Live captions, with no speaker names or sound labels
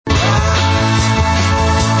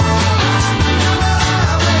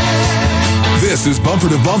This is Bumper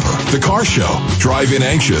to Bumper, the car show. Drive in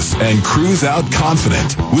anxious and cruise out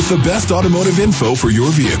confident with the best automotive info for your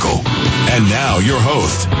vehicle. And now your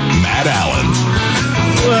host, Matt Allen.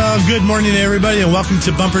 Well, good morning, everybody, and welcome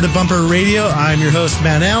to Bumper Radio. I'm your host,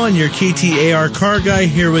 Matt Allen, your KTAR car guy,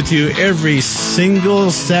 here with you every single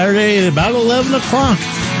Saturday at about 11 o'clock,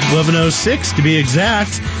 11:06 to be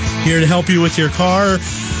exact, here to help you with your car,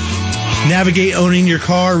 navigate owning your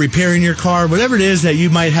car, repairing your car, whatever it is that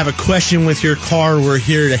you might have a question with your car, we're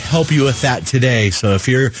here to help you with that today. So if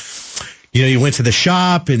you went to the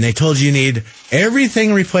shop and they told you need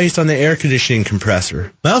everything replaced on the air conditioning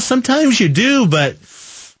compressor. Well, sometimes you do, but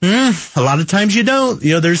a lot of times you don't.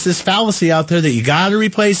 There's this fallacy out there that you got to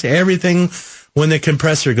replace everything when the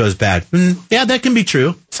compressor goes bad. Yeah, that can be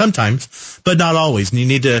true sometimes, but not always. And you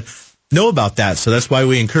need to know about that. So that's why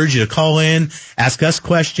we encourage you to call in, ask us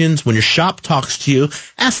questions. When your shop talks to you,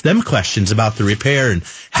 ask them questions about the repair and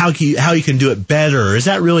how you can do it better. Is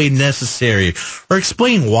that really necessary? Or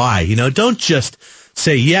explain why. Don't just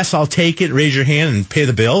say, yes, I'll take it, raise your hand and pay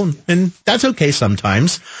the bill. And that's okay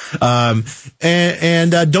sometimes.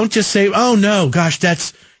 And don't just say, oh no, gosh,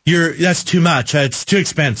 that's too much. It's too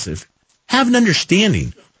expensive. Have an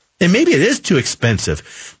understanding. And maybe it is too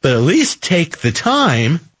expensive, but at least take the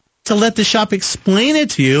time to let the shop explain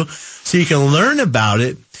it to you so you can learn about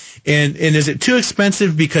it. And is it too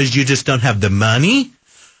expensive because you just don't have the money?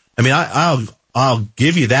 I mean, I'll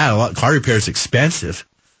give you that. Car repair is expensive.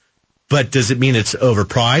 But does it mean it's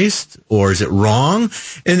overpriced, or is it wrong?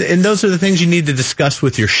 And those are the things you need to discuss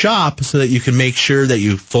with your shop so that you can make sure that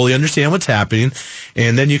you fully understand what's happening.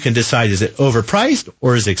 And then you can decide, is it overpriced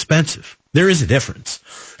or is it expensive? There is a difference.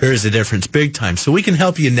 There is a difference big time. So we can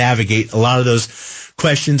help you navigate a lot of those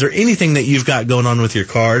questions or anything that you've got going on with your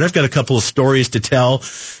car. And I've got a couple of stories to tell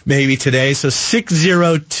maybe today. So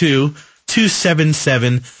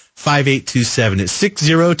 602-277-5827. It's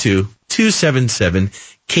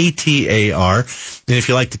 602-277-KTAR. And if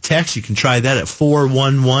you like to text, you can try that at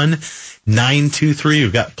 411-923.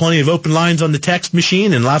 We've got plenty of open lines on the text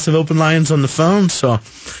machine and lots of open lines on the phone, so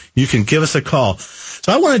you can give us a call.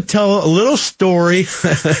 So I want to tell a little story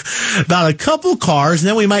about a couple cars, and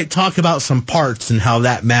then we might talk about some parts and how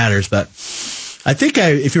that matters. But I think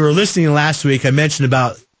if you were listening last week, I mentioned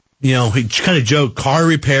about, we kind of joked car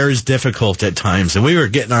repair is difficult at times, and we were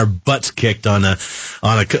getting our butts kicked on a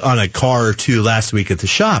car or two last week at the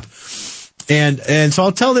shop. And so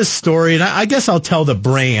I'll tell this story, and I guess I'll tell the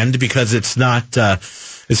brand because it's not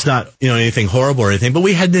anything horrible or anything, but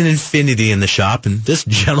we had an Infiniti in the shop, and this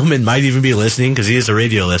gentleman might even be listening because he is a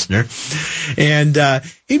radio listener. And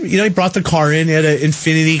he brought the car in. He had an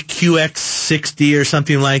Infiniti QX60 or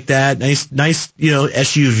something like that. Nice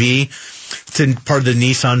SUV. It's in part of the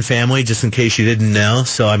Nissan family, just in case you didn't know.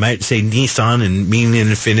 So I might say Nissan and mean an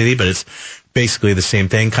Infiniti, but it's basically the same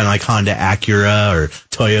thing, kind of like Honda Acura or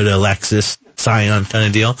Toyota Lexus Scion kind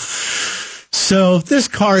of deal. So this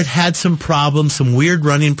car had some problems, some weird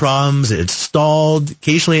running problems. It stalled.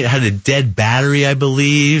 Occasionally it had a dead battery, I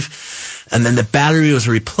believe. And then the battery was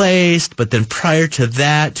replaced. But then prior to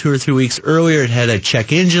that, 2 or 3 weeks earlier, it had a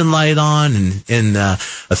check engine light on and a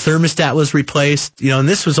thermostat was replaced. And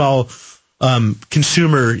this was all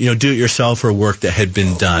consumer, do-it-yourself work that had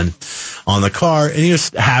been done on the car. And he was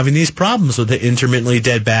having these problems with the intermittently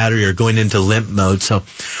dead battery or going into limp mode. So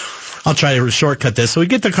I'll try to shortcut this. So we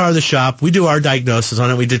get the car to the shop. We do our diagnosis on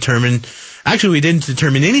it. We didn't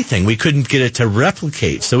determine anything. We couldn't get it to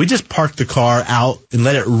replicate. So we just parked the car out and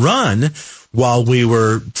let it run while we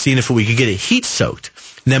were seeing if we could get it heat soaked.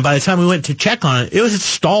 And then by the time we went to check on it, it was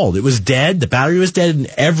stalled. It was dead. The battery was dead and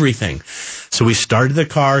everything. So we started the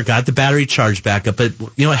car, got the battery charged back up. But,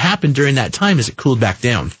 what happened during that time is it cooled back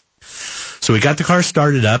down. So we got the car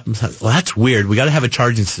started up and thought, well, that's weird. We got to have a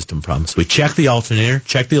charging system problem. So we checked the alternator,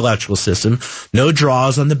 checked the electrical system, no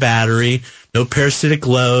draws on the battery, no parasitic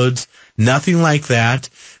loads, nothing like that.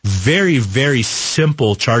 Very, very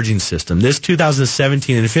simple charging system. This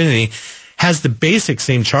 2017 Infiniti has the basic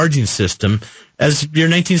same charging system as your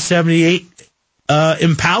 1978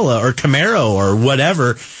 Impala or Camaro or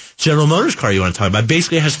whatever General Motors car you want to talk about.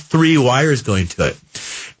 Basically, it has 3 wires going to it.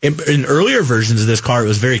 In earlier versions of this car, it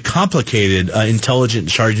was very complicated, intelligent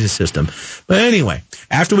charging system. But anyway,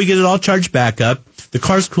 after we get it all charged back up, the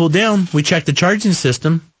car's cooled down. We check the charging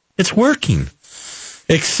system. It's working.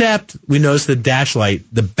 Except we notice the dash light,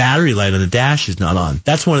 the battery light on the dash is not on.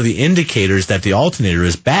 That's one of the indicators that the alternator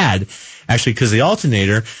is bad, actually, because the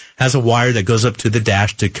alternator has a wire that goes up to the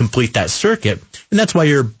dash to complete that circuit. And that's why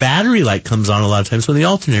your battery light comes on a lot of times when the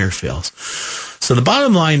alternator fails. So the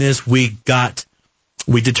bottom line is we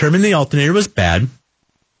determined the alternator was bad.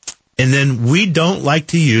 And then we don't like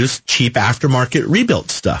to use cheap aftermarket rebuilt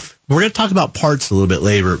stuff. We're going to talk about parts a little bit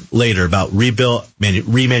later about rebuilt,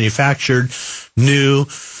 remanufactured, new,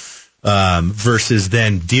 versus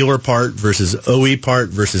then dealer part versus OE part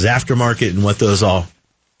versus aftermarket and what those all,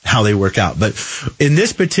 how they work out. But in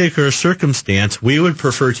this particular circumstance, we would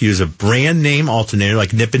prefer to use a brand name alternator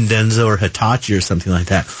like Nippon Denso or Hitachi or something like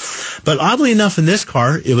that. But oddly enough, in this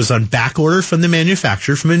car, it was on back order from the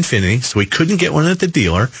manufacturer, from Infiniti, so we couldn't get one at the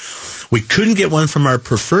dealer. We couldn't get one from our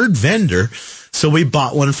preferred vendor, so we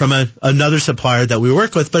bought one from another supplier that we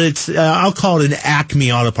work with, but it's, I'll call it an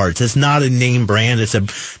Acme Auto Parts. It's not a name brand. It's a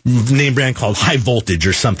name brand called High Voltage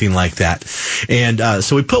or something like that. And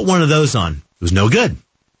so we put one of those on. It was no good.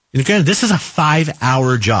 And again, this is a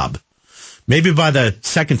 5-hour job. Maybe by the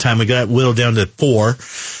second time we got whittled down to 4.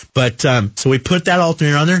 But so we put that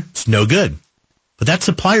alternator on there. It's no good. But that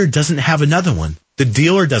supplier doesn't have another one. The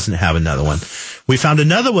dealer doesn't have another one. We found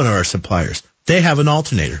another one of our suppliers. They have an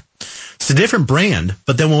alternator. It's a different brand,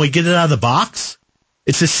 but then when we get it out of the box,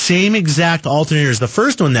 it's the same exact alternator as the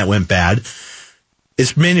first one that went bad.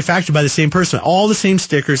 It's manufactured by the same person. All the same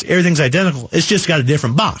stickers. Everything's identical. It's just got a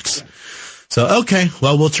different box. So, okay,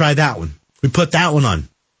 well, we'll try that one. We put that one on.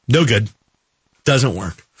 No good. Doesn't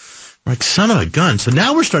work. We're like, son of a gun. So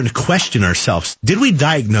now we're starting to question ourselves. Did we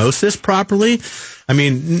diagnose this properly? I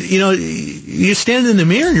mean, you know, you stand in the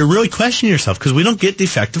mirror and you're really questioning yourself because we don't get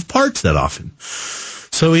defective parts that often.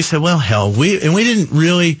 So we said, well, hell, we didn't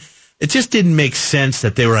really, it just didn't make sense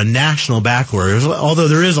that they were on national back orders, although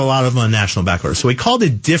there is a lot of them on national back orders. So we called a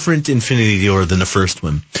different Infiniti dealer than the first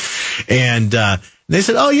one. And, they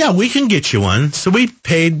said, oh, yeah, we can get you one. So we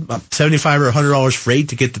paid $75 or $100 freight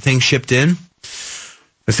to get the thing shipped in.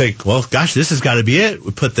 I think, well, gosh, this has got to be it.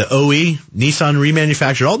 We put the OE Nissan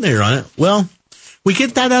remanufactured alternator on it. Well, we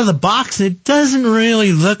get that out of the box, and it doesn't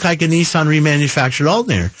really look like a Nissan remanufactured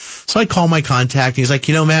alternator. So I call my contact, and he's like,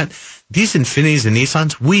 you know, Matt, these Infinitis and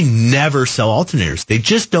Nissans, we never sell alternators. They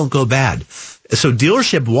just don't go bad. So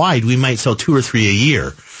dealership-wide, we might sell 2 or 3 a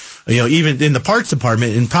year. You know, even in the parts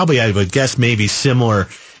department, and probably I would guess maybe similar,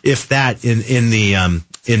 if that, in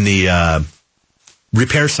the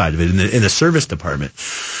repair side of it, in the service department.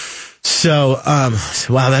 So,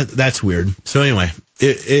 wow, that's weird. So anyway,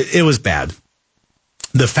 it was bad.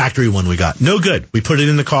 The factory one we got, no good. We put it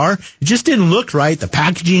in the car. It just didn't look right. The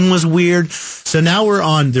packaging was weird. So now we're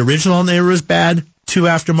on the original alternator was bad, 2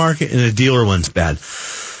 aftermarket, and the dealer one's bad.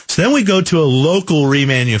 So then we go to a local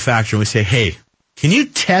remanufacturer and we say, hey, can you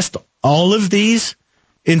test all of these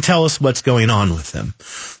and tell us what's going on with them?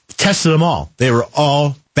 Tested them all. They were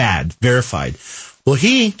all bad, verified. Well,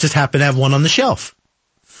 he just happened to have one on the shelf.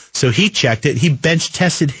 So he checked it. He bench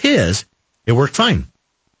tested his. It worked fine.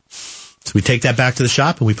 So we take that back to the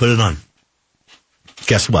shop and we put it on.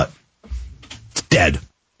 Guess what? It's dead.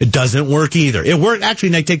 It doesn't work either. It worked. Actually,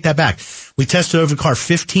 and I take that back. We tested over the car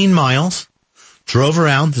 15 miles, drove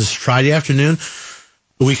around. This is Friday afternoon.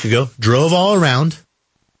 A week ago, drove all around.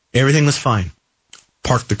 Everything was fine.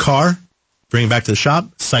 Parked the car, bring it back to the shop,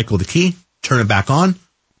 cycle the key, turn it back on.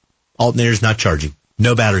 Alternator's not charging.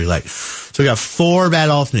 No battery light. So we got 4 bad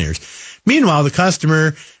alternators. Meanwhile, the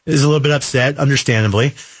customer is a little bit upset,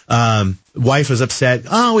 understandably. Wife was upset.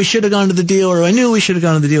 Oh, we should have gone to the dealer. I knew we should have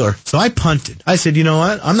gone to the dealer. So I punted. I said, you know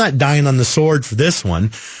what? I'm not dying on the sword for this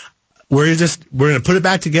one. We're going to put it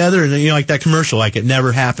back together and, you know, like that commercial, like it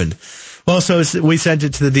never happened. Well, so we sent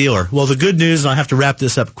it to the dealer. Well, the good news, and I'll have to wrap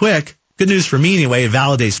this up quick. Good news for me anyway. It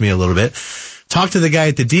validates me a little bit. Talked to the guy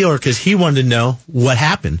at the dealer because he wanted to know what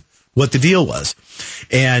happened, what the deal was.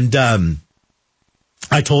 And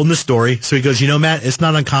I told him the story. So he goes, you know, Matt, it's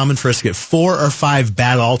not uncommon for us to get 4 or 5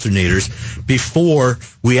 bad alternators before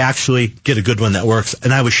we actually get a good one that works.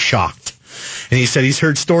 And I was shocked. And he said he's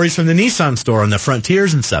heard stories from the Nissan store on the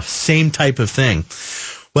Frontiers and stuff. Same type of thing.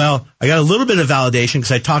 Well, I got a little bit of validation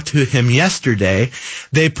because I talked to him yesterday.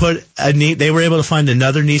 They were able to find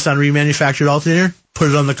another Nissan remanufactured alternator, put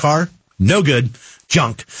it on the car. No good.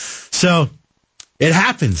 Junk. So it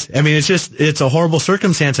happens. I mean, it's a horrible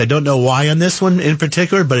circumstance. I don't know why on this one in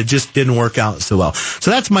particular, but it just didn't work out so well. So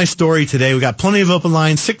that's my story today. We got plenty of open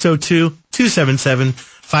lines,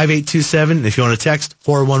 602-277-5827. If you want to text,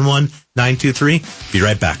 411-923. Be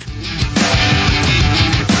right back.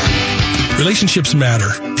 Relationships matter.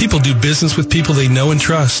 People do business with people they know and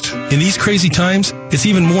trust. In these crazy times, it's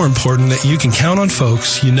even more important that you can count on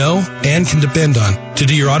folks you know and can depend on to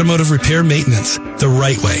do your automotive repair maintenance the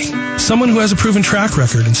right way. Someone who has a proven track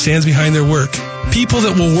record and stands behind their work. People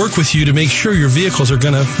that will work with you to make sure your vehicles are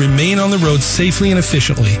going to remain on the road safely and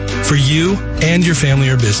efficiently for you and your family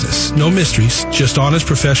or business. No mysteries, just honest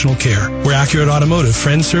professional care. We're Accurate Automotive,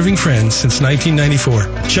 friends serving friends since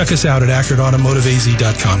 1994. Check us out at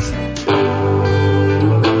AccurateAutomotiveAZ.com.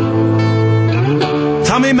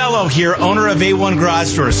 Tommy Mello here, owner of A1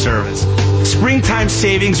 Garage Door Service. Springtime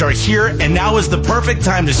savings are here, and now is the perfect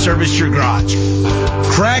time to service your garage.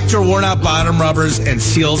 Cracked or worn out bottom rubbers and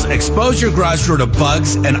seals expose your garage door to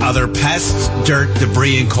bugs and other pests, dirt,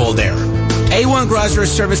 debris, and cold air. A1 Garage Door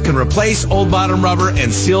Service can replace old bottom rubber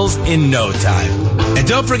and seals in no time. And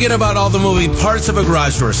don't forget about all the moving parts of a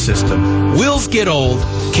garage door system. Wheels get old,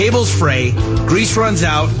 cables fray, grease runs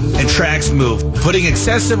out, and tracks move, putting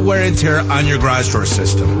excessive wear and tear on your garage door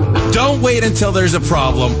system. Don't wait until there's a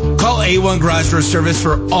problem. Call A1 Garage Door Service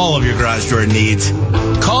for all of your garage door needs.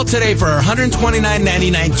 Call today for our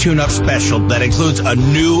 $129.99 tune-up special that includes a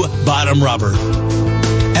new bottom rubber.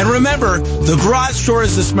 And remember, the garage door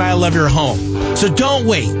is the smile of your home. So don't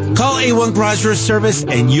wait. Call A1 Garage Door Service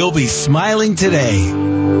and you'll be smiling today.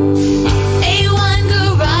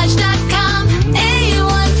 A1Garage.com.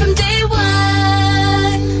 A1 from day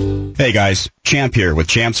one. Hey guys, Champ here with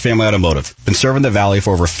Champ's Family Automotive. Been serving the Valley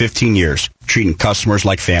for over 15 years, treating customers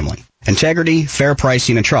like family. Integrity, fair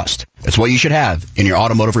pricing, and trust. It's what you should have in your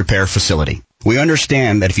automotive repair facility. We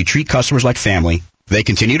understand that if you treat customers like family, they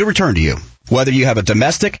continue to return to you. Whether you have a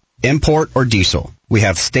domestic, import, or diesel, we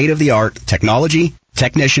have state-of-the-art technology,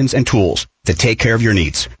 technicians, and tools to take care of your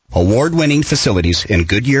needs. Award-winning facilities in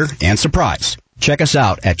Goodyear and Surprise. Check us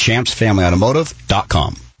out at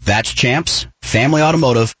champsfamilyautomotive.com. That's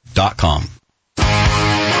champsfamilyautomotive.com.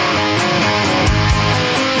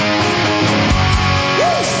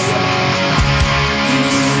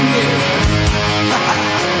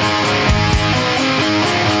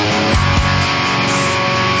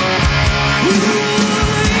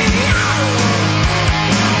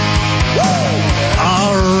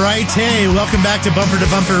 Hey, welcome back to Bumper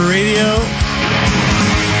Radio.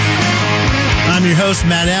 I'm your host,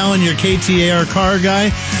 Matt Allen, your KTAR car guy,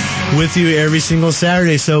 with you every single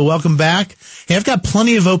Saturday. So welcome back. Hey, I've got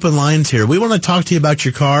plenty of open lines here. We want to talk to you about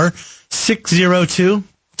your car.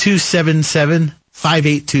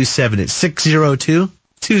 602-277-5827. It's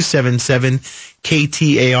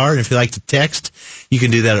 602-277-KTAR. And if you like to text, you can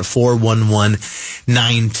do that at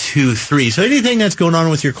 411-923. So anything that's going on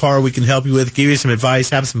with your car, we can help you with, give you some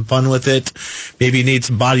advice, have some fun with it. Maybe you need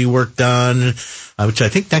some body work done, which I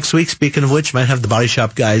think next week, speaking of which, might have the body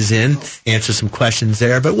shop guys in, answer some questions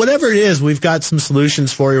there. But whatever it is, we've got some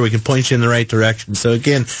solutions for you. We can point you in the right direction. So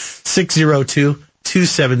again,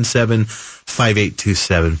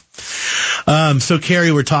 602-277-5827. So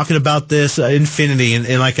Carrie, we're talking about this Infinity,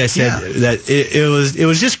 and like I said, that it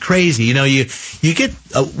was just crazy. You know, you get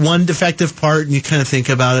one defective part, and you kind of think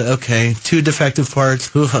about it. Okay, two defective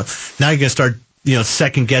parts. Now you're gonna start,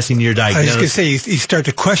 second guessing your diagnosis. I was gonna say you start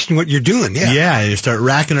to question what you're doing. Yeah, you start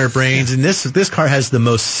racking our brains. And this car has the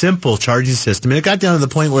most simple charging system. And it got down to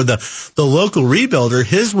the point where the local rebuilder,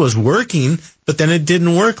 his was working, but then it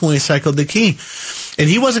didn't work when we cycled the key, and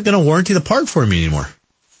he wasn't going to warranty the part for me anymore.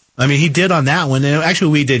 I mean, he did on that one, and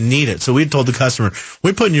actually we didn't need it. So we told the customer,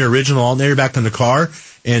 we're putting your original alternator back in the car,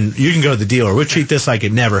 and you can go to the dealer. We'll treat this like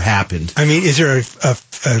it never happened. I mean, is there a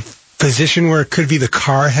position where it could be the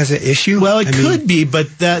car has an issue? Well, it could be, but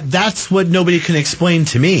that's what nobody can explain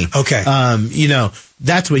to me. Okay.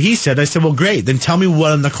 That's what he said. I said, well, great. Then tell me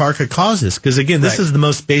what in the car could cause this. Because, again, this is the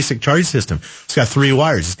most basic charge system. It's got 3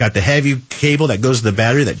 wires. It's got the heavy cable that goes to the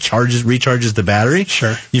battery that recharges the battery.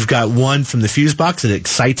 Sure. You've got one from the fuse box that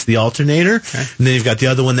excites the alternator. Okay. And then you've got the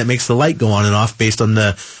other one that makes the light go on and off based on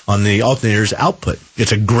the alternator's output.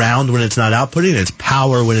 It's a ground when it's not outputting. It's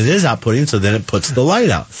power when it is outputting, so then it puts the light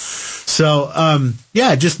out. So,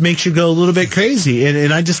 it just makes you go a little bit crazy.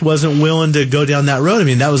 And I just wasn't willing to go down that road. I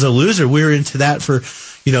mean, that was a loser. We were into that for,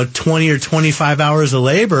 20 or 25 hours of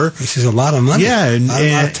labor. This is a lot of money. Yeah. And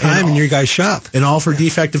a lot of time in your guys' shop. And all for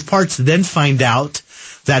defective parts. Then find out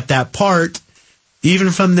that part,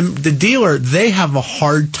 even from the dealer, they have a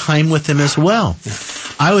hard time with them as well. Yeah.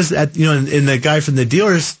 I was at, and the guy from the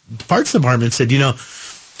dealer's parts department said,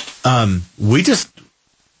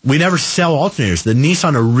 we never sell alternators. The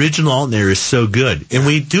Nissan original alternator is so good. And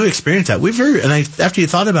we do experience that. After you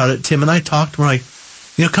thought about it, Tim and I talked, we're like,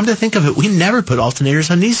 come to think of it, we never put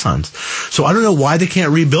alternators on Nissans. So I don't know why they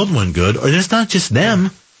can't rebuild one good, or it's not just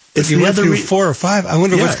them. It's you the went other through 4 or 5. I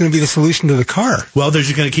wonder what's going to be the solution to the car. Well, they're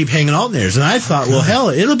just going to keep hanging out there. And I thought, well, hell,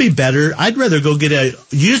 it'll be better. I'd rather go get a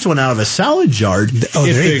used one out of a salvage yard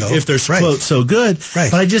if they're quote so good.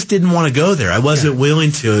 Right. But I just didn't want to go there. I wasn't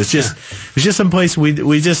willing to. It's just some place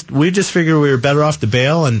we just figured we were better off to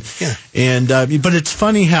bail. But it's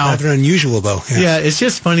funny how rather unusual though. Yeah, it's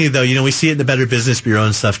just funny though. We see it in the Better Business Bureau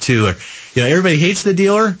and stuff too. Or, everybody hates the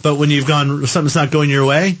dealer, but when something's not going your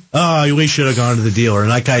way, we should have gone to the dealer. And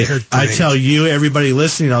like I tell you, everybody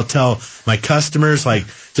listening, I'll tell my customers,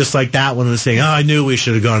 just like that one was saying, I knew we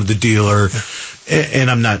should have gone to the dealer. And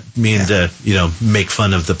I'm not meaning to, make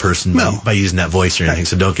fun of the person by using that voice or anything,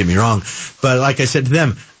 so don't get me wrong. But like I said to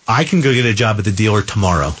them, I can go get a job at the dealer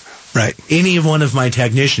tomorrow. Right. Any one of my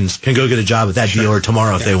technicians can go get a job at that dealer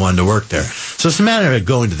tomorrow if they wanted to work there. So it's a matter of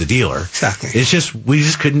going to the dealer. Exactly. It's just, we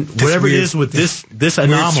just couldn't, whatever it is with this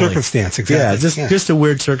anomaly. Weird circumstance, exactly. Yeah, just a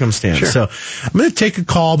weird circumstance. Sure. So I'm going to take a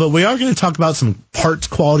call, but we are going to talk about some parts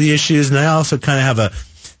quality issues, and I also kind of have a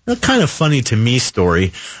kind of funny to me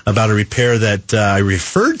story about a repair that I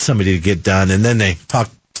referred somebody to get done, and then they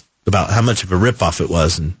talked about how much of a ripoff it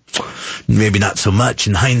was, and maybe not so much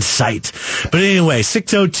in hindsight. But anyway,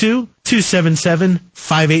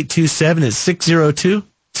 602-277-5827. It's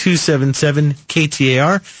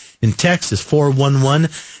 602-277-KTAR. And text is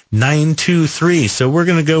 411-923. So we're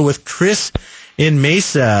going to go with Chris in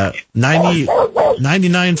Mesa,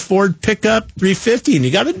 99 Ford pickup, 350, and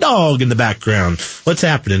you got a dog in the background. What's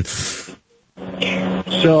happening?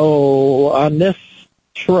 So on this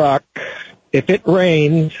truck, if it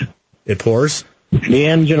rains, it pours. The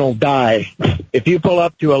engine will die. If you pull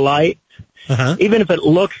up to a light, even if it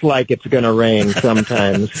looks like it's going to rain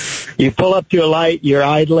sometimes, you pull up to a light, you're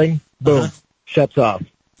idling, boom, shuts off.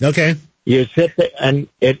 Okay. You sit there, and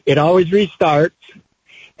it always restarts.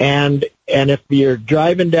 And if you're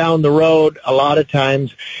driving down the road, a lot of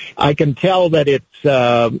times I can tell that it's,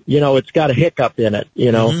 it's got a hiccup in it.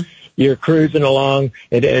 You're cruising along.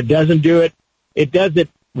 It doesn't do it. It does it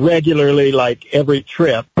regularly, like every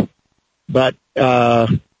trip, but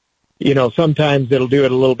sometimes it'll do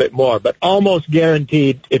it a little bit more. But almost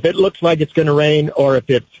guaranteed, if it looks like it's going to rain, or if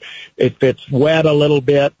it's wet a little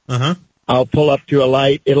bit, I'll pull up to a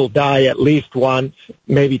light. It'll die at least once,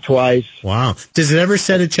 maybe twice. Wow! Does it ever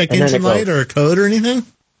set a check engine light or a code or anything?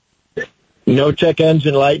 No check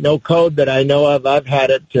engine light, no code that I know of. I've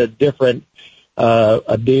had it to different.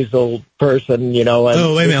 A diesel person, And oh, wait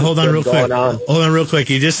a minute. Hold on real quick.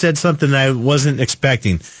 You just said something I wasn't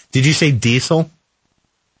expecting. Did you say diesel?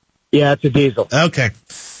 Yeah, it's a diesel. Okay.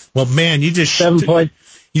 Well, man, you just 7 point.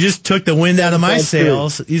 You just took the wind out of my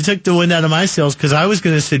sails. You took the wind out of my sails because I was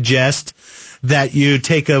going to suggest that you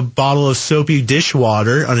take a bottle of soapy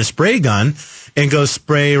dishwater on a spray gun and go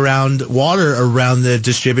spray water around the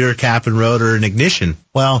distributor cap and rotor and ignition.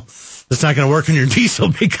 Well, it's not going to work on your diesel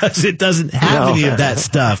because it doesn't have any of that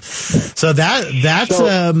stuff. So that's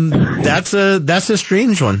a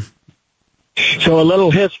strange one. So a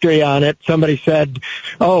little history on it. Somebody said,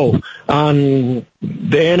 on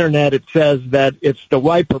the internet it says that it's the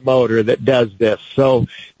wiper motor that does this. So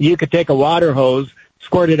you could take a water hose,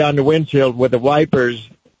 squirt it on the windshield with the wipers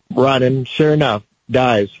running. Sure enough,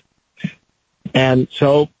 dies. And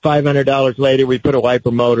so $500 later, we put a wiper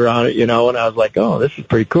motor on it, and I was like, oh, this is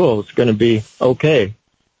pretty cool. It's going to be okay.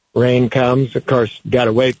 Rain comes. Of course, got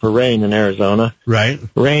to wait for rain in Arizona. Right.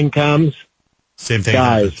 Rain comes. Same thing.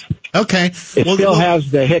 Dies. Okay. It still has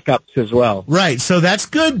the hiccups as well. Right. So that's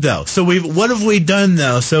good, though. So what have we done,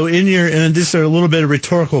 though? So and these are a little bit of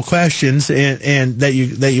rhetorical questions and that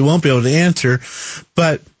you won't be able to answer,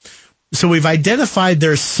 but so we've identified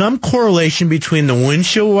there's some correlation between the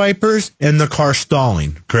windshield wipers and the car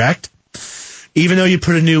stalling, correct? Even though you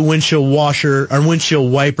put a new windshield washer or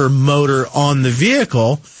windshield wiper motor on the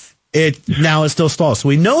vehicle, it still stalls. So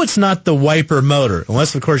we know it's not the wiper motor,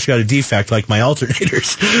 unless, of course, you got a defect like my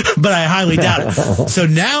alternators, but I highly doubt it. So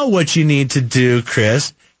now what you need to do,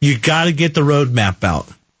 Chris, you got to get the road map out.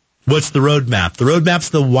 What's the road map? The road map's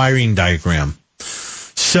the wiring diagram.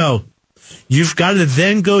 So you've got to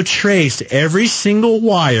then go trace every single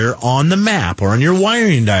wire on the map or on your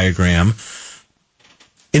wiring diagram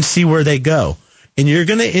and see where they go. And you're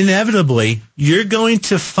going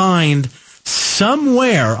to find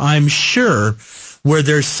somewhere, I'm sure, where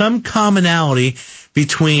there's some commonality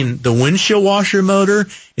between the windshield washer motor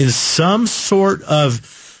and some sort of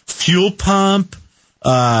fuel pump,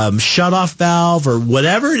 shutoff valve, or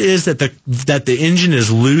whatever it is that the engine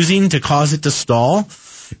is losing to cause it to stall.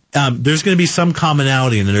 There's going to be some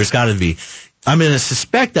commonality, and there's got to be. I'm going to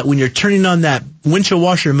suspect that when you're turning on that windshield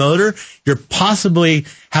washer motor, you're possibly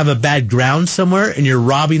have a bad ground somewhere, and you're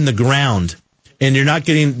robbing the ground. and you're not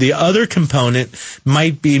getting the other component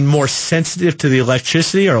might be more sensitive to the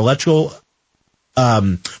electricity or electrical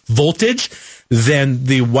voltage than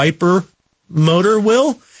the wiper motor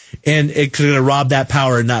will, and it's going to rob that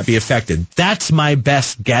power and not be affected. That's my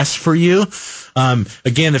best guess for you.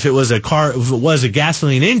 Again, if it was a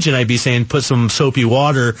gasoline engine, I'd be saying put some soapy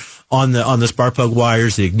water on the spark plug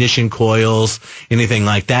wires, the ignition coils, anything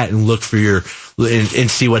like that, and look for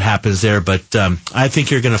and see what happens there. But I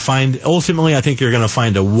think you're going to find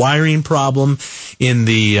a wiring problem in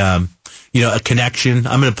the a connection.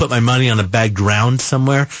 I'm going to put my money on a bad ground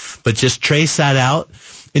somewhere, but just trace that out.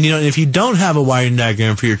 And, if you don't have a wiring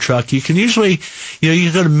diagram for your truck, you can usually, you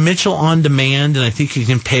can go to Mitchell On Demand, and I think you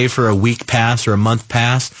can pay for a week pass or a month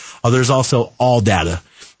pass. Or there's also All Data,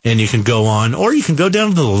 and you can go on, or you can go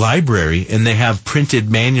down to the library, and they have printed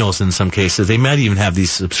manuals in some cases. They might even have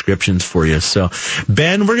these subscriptions for you. So,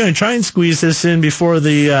 Ben, we're going to try and squeeze this in before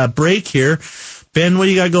the break here. Ben, what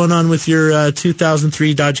do you got going on with your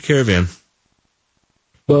 2003 Dodge Caravan?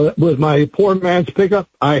 Well, with my poor man's pickup,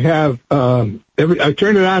 I have I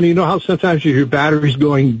turn it on. You know how sometimes your battery's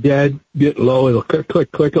going dead, get low, it'll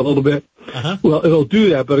click a little bit. Uh-huh. Well, it'll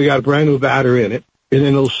do that, but I got a brand new battery in it, and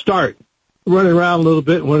then it'll start running around a little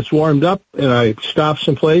bit. When it's warmed up, and I stop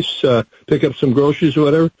someplace, pick up some groceries or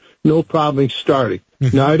whatever, no problem starting.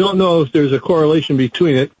 Mm-hmm. Now I don't know if there's a correlation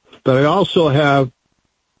between it, but I also have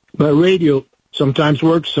my radio. Sometimes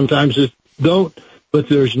works, sometimes it don't, but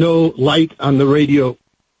there's no light on the radio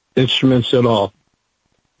instruments at all.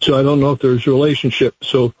 So I don't know if there's a relationship.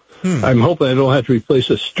 So I'm hoping I don't have to replace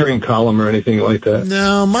a string column or anything like that.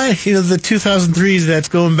 No, the 2003s, that's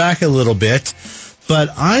going back a little bit. But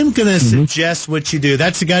I'm going to suggest what you do.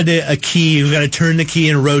 That's a key. You've got to turn the key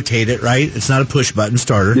and rotate it, right? It's not a push button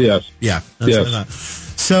starter. Yes. Yeah. That's what I thought.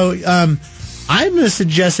 So I'm going to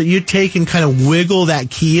suggest that you take and kind of wiggle that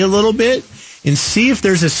key a little bit and see if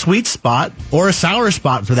there's a sweet spot, or a sour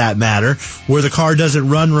spot for that matter, where the car doesn't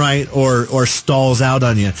run right or stalls out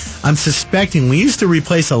on you. I'm suspecting we used to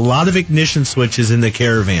replace a lot of ignition switches in the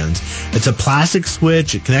Caravans. It's a plastic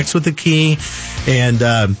switch. It connects with the key. And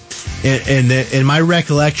my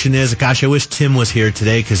recollection is, gosh, I wish Tim was here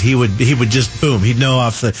today, because he would just, boom, he'd know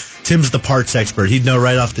Tim's the parts expert. He'd know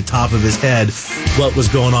right off the top of his head what was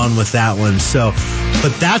going on with that one. So,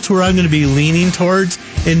 but that's where I'm going to be leaning towards.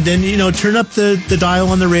 And then, turn up the dial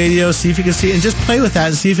on the radio, see if you can see it, and just play with that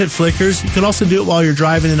and see if it flickers. You can also do it while you're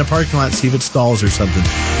driving in a parking lot, see if it stalls or something.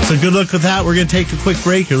 So good luck with that. We're going to take a quick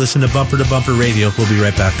break. You're listening to Bumper Radio. We'll be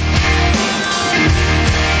right back.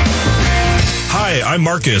 Hi, I'm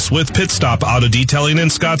Marcus with Pit Stop Auto Detailing in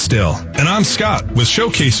Scottsdale. And I'm Scott with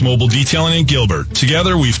Showcase Mobile Detailing in Gilbert.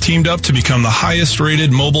 Together, we've teamed up to become the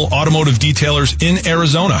highest-rated mobile automotive detailers in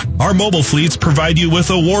Arizona. Our mobile fleets provide you with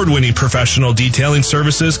award-winning professional detailing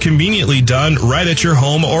services conveniently done right at your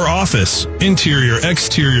home or office. Interior,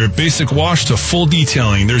 exterior, basic wash to full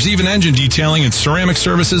detailing. There's even engine detailing and ceramic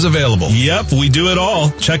services available. Yep, we do it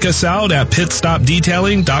all. Check us out at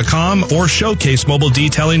pitstopdetailing.com or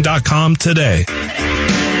showcasemobiledetailing.com today.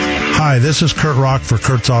 Hi, this is Kurt Rock for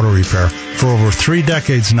Kurt's Auto Repair. For over 3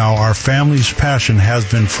 decades now, our family's passion has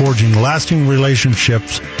been forging lasting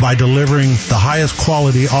relationships by delivering the highest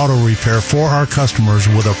quality auto repair for our customers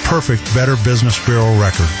with a perfect Better Business Bureau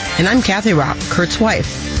record. And I'm Kathy Rock, Kurt's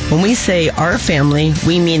wife. When we say our family,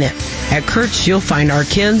 we mean it. At Kurt's, you'll find our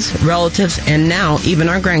kids, relatives, and now even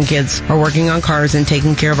our grandkids are working on cars and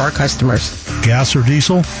taking care of our customers. Gas or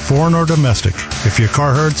diesel, foreign or domestic. If your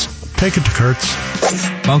car hurts, take it to Kurt's.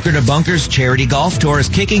 Bunker to Bunker's Charity Golf Tour is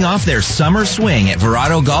kicking off their summer swing at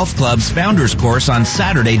Verado Golf Club's Founders Course on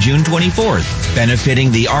Saturday, June 24th.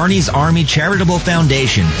 Benefiting the Arnie's Army Charitable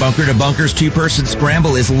Foundation, Bunker to Bunker's two-person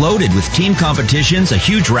scramble is loaded with team competitions, a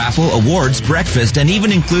huge raffle, awards, breakfast, and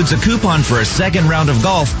even includes a coupon for a second round of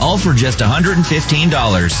golf, all for just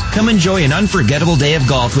 $115. Come enjoy an unforgettable day of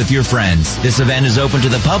golf with your friends. This event is open to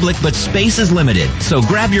the public, but space is limited. So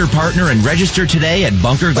grab your partner and register today at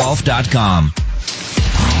bunkergolf.com.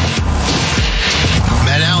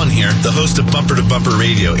 Matt Allen here, the host of Bumper to Bumper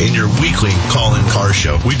Radio and your weekly call-in car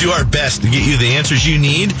show. We do our best to get you the answers you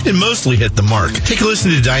need and mostly hit the mark. Take a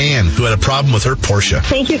listen to Diane, who had a problem with her Porsche.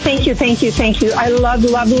 Thank you. I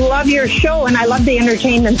love your show, and I love the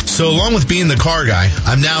entertainment. So along with being the car guy,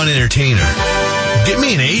 I'm now an entertainer. Get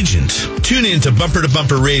me an agent. Tune in to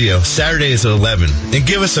Bumper Radio, Saturdays at 11, and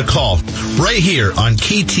give us a call right here on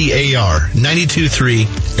KTAR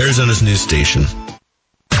 92.3, Arizona's news station.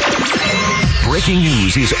 Breaking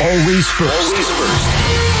news is always first.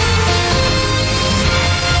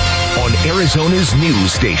 On Arizona's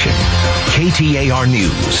news station, KTAR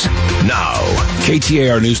News. Now.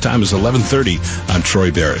 KTAR News Time is 11:30. I'm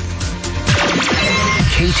Troy Barrett.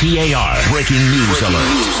 KTAR Breaking News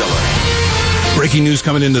Alert. Breaking news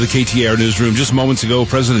coming into the KTAR newsroom just moments ago.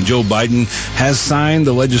 President Joe Biden has signed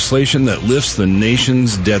the legislation that lifts the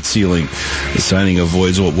nation's debt ceiling. The signing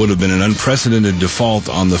avoids what would have been an unprecedented default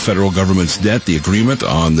on the federal government's debt. The agreement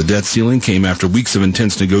on the debt ceiling came after weeks of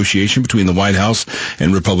intense negotiation between the White House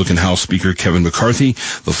and Republican House Speaker Kevin McCarthy.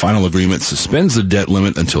 The final agreement suspends the debt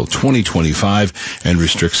limit until 2025 and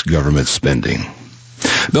restricts government spending.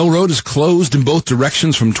 Bell Road is closed in both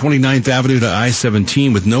directions from 29th Avenue to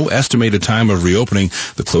I-17 with no estimated time of reopening.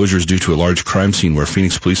 The closure is due to a large crime scene where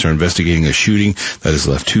Phoenix police are investigating a shooting that has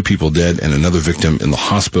left 2 people dead and another victim in the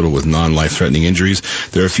hospital with non-life-threatening injuries.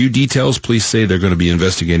 There are a few details. Police say they're going to be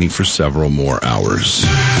investigating for several more hours.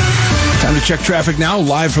 Time to check traffic now.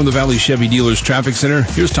 Live from the Valley Chevy Dealers Traffic Center,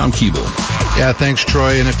 here's Tom Keeble. Yeah, thanks,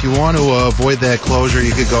 Troy. And if you want to avoid that closure,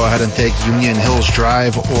 you could go ahead and take Union Hills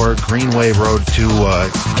Drive or Greenway Road to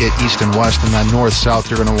get east and west. And then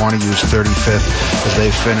north-south, you're going to want to use 35th as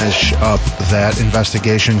they finish up that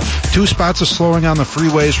investigation. 2 spots of slowing on the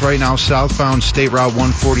freeways right now. Southbound State Route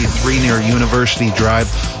 143 near University Drive.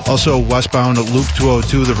 Also westbound Loop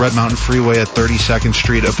 202, the Red Mountain Freeway at 32nd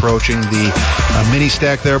Street, approaching the mini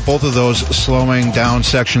stack there. Both of those slowing down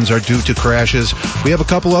sections are due to crashes. We have a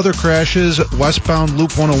couple other crashes. Westbound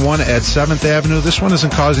Loop 101 at 7th Avenue. This one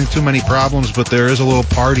isn't causing too many problems, but there is a little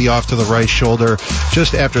party off to the right shoulder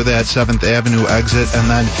just after that 7th Avenue exit. And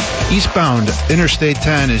then eastbound Interstate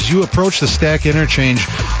 10, as you approach the Stack interchange,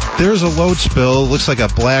 there's a load spill. Looks like a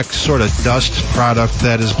black sort of dust product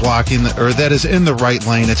that is blocking, or that is in the right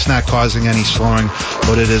lane. It's not causing any slowing,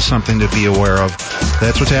 but it is something to be aware of.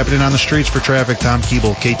 That's what's happening on the streets for traffic. Tom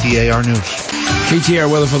Keeble, KTAR News. KTAR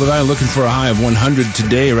weather for the Valley, looking for a high of 100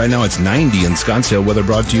 today. Right now it's 90 in Scottsdale. Weather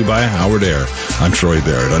brought to you by Howard Air. I'm Troy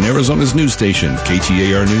Barrett on Arizona's news station,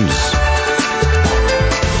 KTAR News.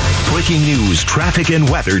 Breaking news, traffic, and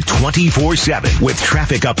weather 24/7 with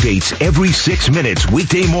traffic updates every 6 minutes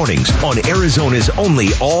weekday mornings on Arizona's only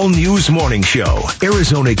all-news morning show.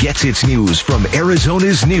 Arizona gets its news from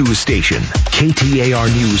Arizona's news station. KTAR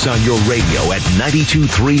News on your radio at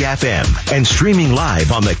 92.3 FM and streaming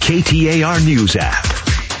live on the KTAR News app.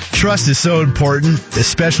 Trust is so important,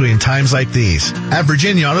 especially in times like these. At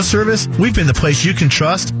Virginia Auto Service, we've been the place you can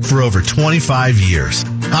trust for over 25 years.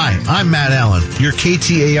 Hi, I'm Matt Allen, your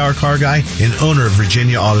KTAR car guy and owner of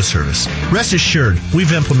Virginia Auto Service. Rest assured,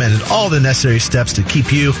 we've implemented all the necessary steps to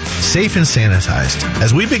keep you safe and sanitized.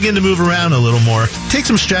 As we begin to move around a little more, take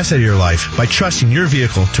some stress out of your life by trusting your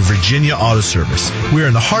vehicle to Virginia Auto Service. We are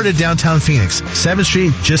in the heart of downtown Phoenix, 7th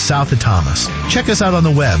Street, just south of Thomas. Check us out on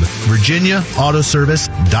the web,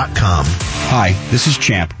 virginiaautoservice.com. Hi, this is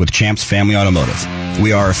Champ with Champ's Family Automotive.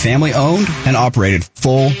 We are a family-owned and operated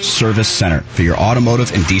full-service center for your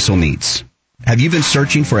automotive and diesel needs. Have you been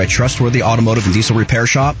searching for a trustworthy automotive and diesel repair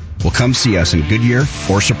shop? Well, come see us in Goodyear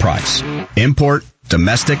or Surprise. Import,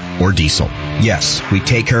 domestic, or diesel. Yes, we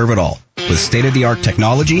take care of it all with state-of-the-art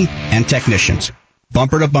technology and technicians.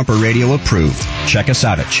 Bumper-to-bumper radio approved. Check us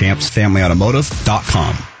out at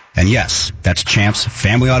champsfamilyautomotive.com. And yes, that's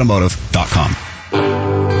champsfamilyautomotive.com.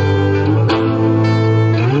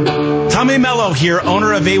 Tommy Mello here,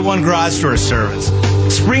 owner of A1 Garage Door Service.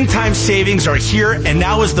 Springtime savings are here, and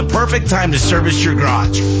now is the perfect time to service your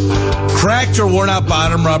garage. Cracked or worn out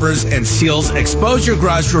bottom rubbers and seals expose your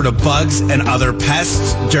garage door to bugs and other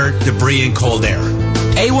pests, dirt, debris, and cold air.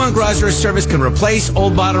 A1 Garage Door Service can replace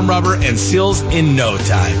old bottom rubber and seals in no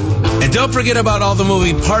time. And don't forget about all the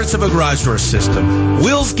moving parts of a garage door system.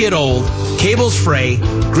 Wheels get old, cables fray,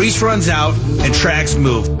 grease runs out, and tracks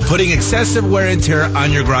move, putting excessive wear and tear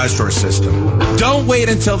on your garage door system. Don't wait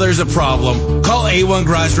until there's a problem. Call A1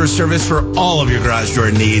 Garage Door Service for all of your garage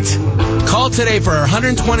door needs. Call today for our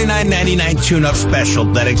 $129.99 tune-up special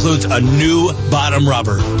that includes a new bottom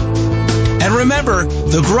rubber. And remember,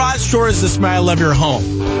 the garage door is the smile of your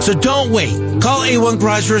home. So don't wait. Call A1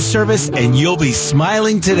 Garage Door Service and you'll be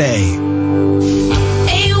smiling today.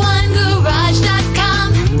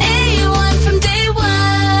 A1Garage.com. A1 from day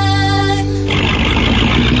one.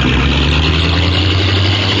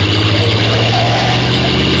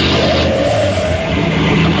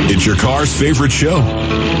 It's your car's favorite show,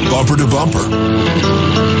 Bumper to Bumper.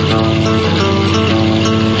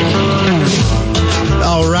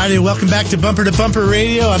 Alrighty, welcome back to Bumper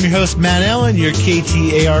Radio. I'm your host, Matt Allen, your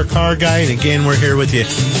KTAR car guy. And again, we're here with you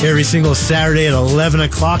every single Saturday at 11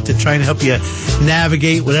 o'clock to try and help you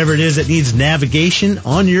navigate whatever it is that needs navigation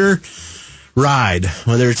on your ride.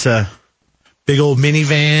 Whether it's a big old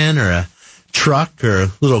minivan or a truck or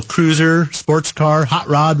a little cruiser, sports car, hot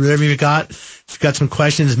rod, whatever you got. If you've got some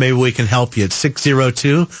questions, maybe we can help you. It's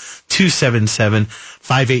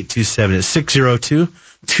 602-277-5827. It's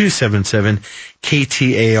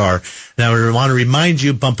 602-277-KTAR. Now, we want to remind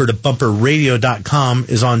you, bumper-to-bumper-radio.com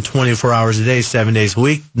is on 24 hours a day, 7 days a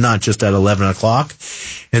week, not just at 11 o'clock.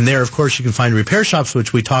 And there, of course, you can find repair shops,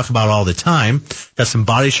 which we talk about all the time. Got some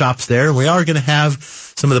body shops there. We are going to have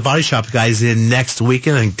some of the body shop guys in next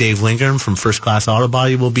weekend. I think Dave Lincoln from First Class Auto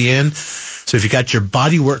Body will be in. So if you got your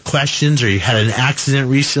body work questions, or you had an accident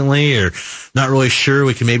recently, or not really sure,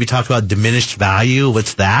 we can maybe talk about diminished value.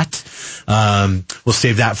 What's that? We'll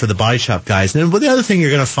save that for the body shop guys. And then the other thing you're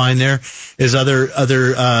going to find there is other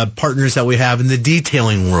partners that we have in the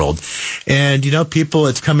detailing world. And, people,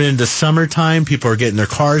 it's coming into summertime. People are getting their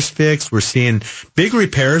cars fixed. We're seeing big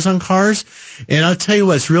repairs on cars. And I'll tell you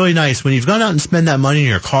what's really nice. When you've gone out and spent that money and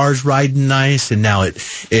your car's riding nice, and now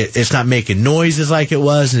it's not making noises like it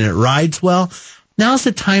was, and it rides well, now's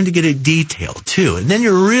the time to get it detailed, too. And then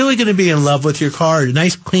you're really going to be in love with your car. A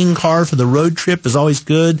nice, clean car for the road trip is always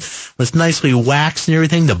good. When it's nicely waxed and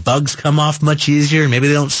everything, the bugs come off much easier. Maybe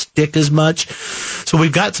they don't stick as much. So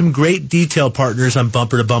we've got some great detail partners on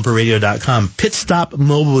bumper-to-bumper-radio.com. Pit Stop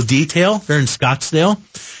Mobile Detail, they're in Scottsdale,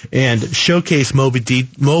 and Showcase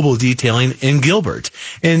Mobile Detailing in Gilbert.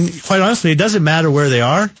 And quite honestly, it doesn't matter where they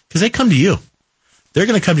are, because they come to you. They're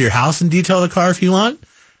going to come to your house and detail the car if you want.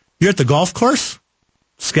 You're at the golf course,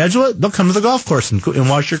 schedule it. They'll come to the golf course and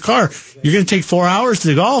wash your car. You're going to take 4 hours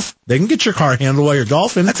to golf. They can get your car handled while you're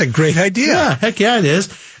golfing. That's a great idea. Yeah, heck yeah, it is.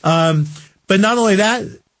 But not only that,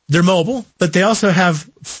 they're mobile, but they also have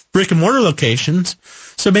brick and mortar locations.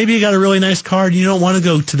 So maybe you got a really nice car and you don't want to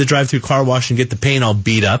go to the drive-through car wash and get the paint all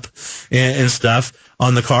beat up and stuff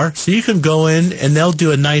on the car. So you can go in and they'll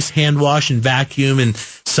do a nice hand wash and vacuum and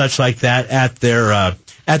such like that at their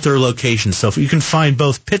location. So you can find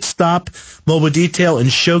both Pit Stop Mobile Detail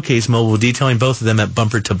and Showcase Mobile Detailing, both of them at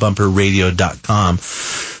bumper-to-bumper-radio.com.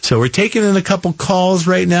 So we're taking in a couple calls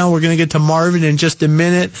right now. We're going to get to Marvin in just a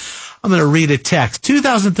minute. I'm going to read a text.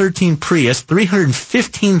 2013 Prius,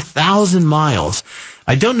 315,000 miles.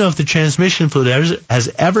 I don't know if the transmission fluid has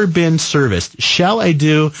ever been serviced. Shall I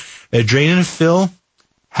do a drain and fill?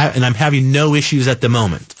 And I'm having no issues at the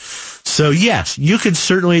moment. So yes, you could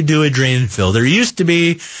certainly do a drain and fill.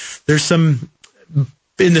 There's some,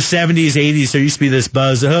 in the 70s, 80s, there used to be this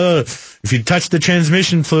buzz, if you touch the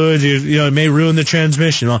transmission fluid, it may ruin the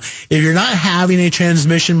transmission. Well, if you're not having a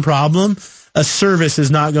transmission problem, a service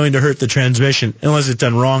is not going to hurt the transmission, unless it's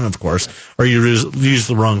done wrong, of course, or you use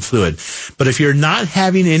the wrong fluid. But if you're not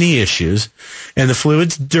having any issues and the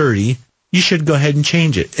fluid's dirty, you should go ahead and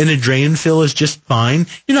change it. And a drain and fill is just fine.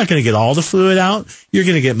 You're not going to get all the fluid out. You're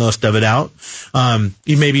going to get most of it out.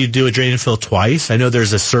 You do a drain and fill twice. I know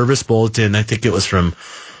there's a service bulletin, I think it was from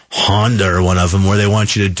Honda or one of them, where they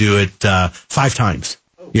want you to do it 5 times.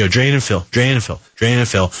 Drain and fill, drain and fill, drain and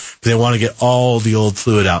fill, because they want to get all the old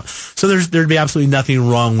fluid out. So there'd be absolutely nothing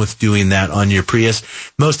wrong with doing that on your Prius.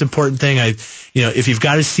 Most important thing, if you've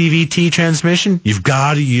got a CVT transmission, you've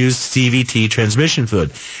got to use CVT transmission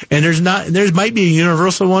fluid. And there might be a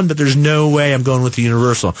universal one, but there's no way I'm going with the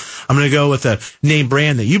universal. I'm going to go with a name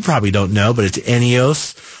brand that you probably don't know, but it's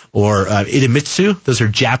Eneos or Idemitsu. Those are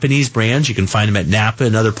Japanese brands. You can find them at Napa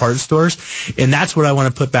and other parts stores. And that's what I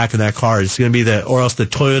want to put back in that car. It's going to be or else the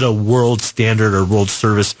Toyota World Standard or World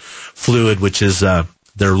Service fluid, which is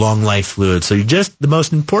their long life fluid. So the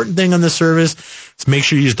most important thing on the service is make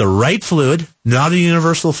sure you use the right fluid, not a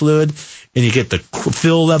universal fluid, and you get the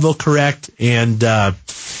fill level correct, and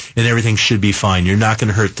everything should be fine. You're not going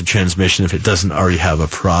to hurt the transmission if it doesn't already have a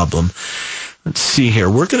problem. Let's see here.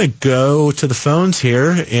 We're going to go to the phones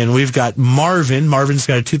here, and we've got Marvin. Marvin's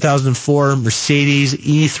got a 2004 Mercedes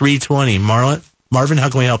E320. Marvin, how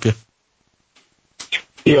can we help you?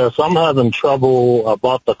 Yes, I'm having trouble. I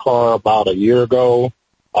bought the car about a year ago.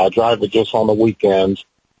 I drive it just on the weekends,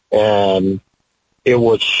 and it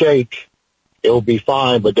would shake. It would be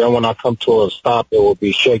fine, but then when I come to a stop, it would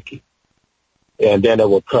be shaky, and then it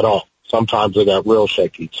would cut off. Sometimes it got real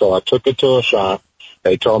shaky. So I took it to a shop.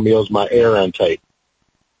 They told me it was my air intake.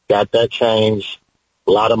 Got that changed.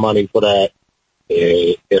 A lot of money for that.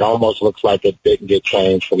 It almost looks like it didn't get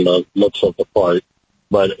changed from the looks of the part.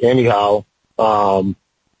 But anyhow,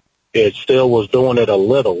 it still was doing it a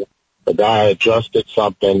little. The guy adjusted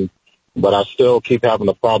something, but I still keep having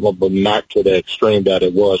a problem, but not to the extreme that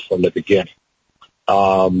it was from the beginning.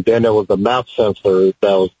 Then there was the mouth sensor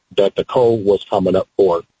that the code was coming up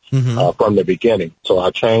for from the beginning. So I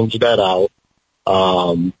changed that out.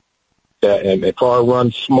 And the car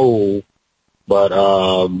runs smooth, but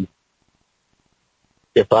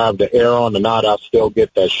if I have the air on or not, I still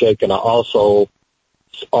get that shake. And I also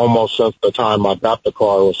almost since the time I got the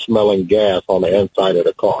car, was smelling gas on the inside of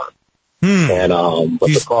the car. And but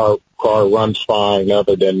the car runs fine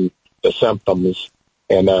other than the symptoms,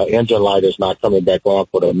 and the engine light is not coming back on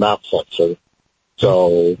for the map sensor.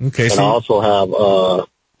 So, I also have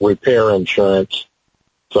repair insurance.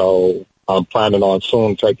 So I'm planning on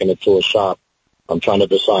soon taking it to a shop. I'm trying to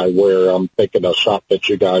decide where. I'm thinking a shop that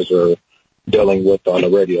you guys are dealing with on the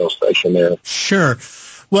radio station there. Sure.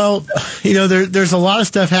 Well, there's a lot of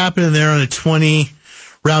stuff happening there on a 20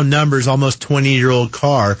 round numbers, almost 20-year-old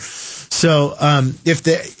car. So, I'm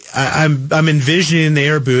envisioning the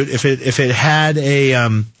air boot. If it had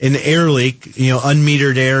an air leak,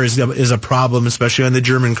 unmetered air is a problem, especially on the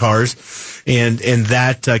German cars, and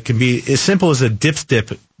that can be as simple as a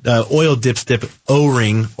dipstick. Oil dipstick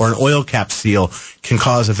O-ring or an oil cap seal can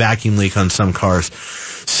cause a vacuum leak on some cars.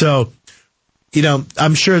 So,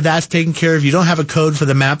 I'm sure that's taken care of. You don't have a code for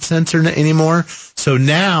the map sensor anymore. So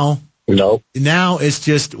now it's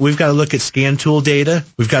just, we've got to look at scan tool data.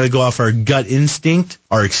 We've got to go off our gut instinct,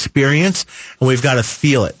 our experience, and we've got to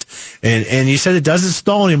feel it. And you said it doesn't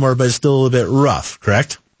stall anymore, but it's still a little bit rough,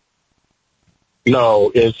 correct?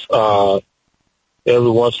 No, it's,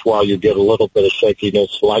 every once in a while you get a little bit of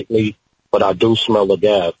shakiness slightly, but I do smell the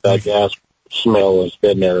gas. That gas smell has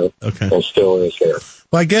been there and still is there.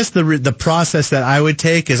 Well, I guess the process that I would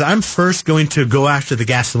take is I'm first going to go after the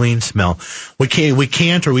gasoline smell. We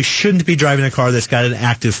can't or we shouldn't be driving a car that's got an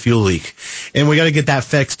active fuel leak. And we got to get that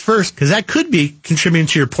fixed first, because that could be contributing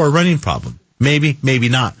to your poor running problem. Maybe, maybe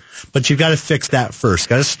not. But you've got to fix that first.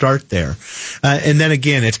 Got to start there. And then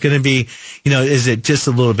again, it's going to be, is it just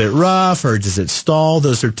a little bit rough or does it stall?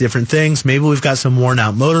 Those are different things. Maybe we've got some worn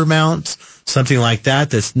out motor mounts, something like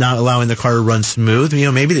that, that's not allowing the car to run smooth.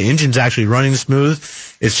 Maybe the engine's actually running smooth.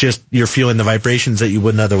 It's just you're feeling the vibrations that you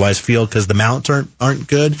wouldn't otherwise feel because the mounts aren't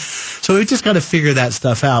good. So we've just got to figure that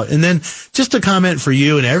stuff out. And then just a comment for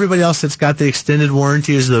you and everybody else that's got the extended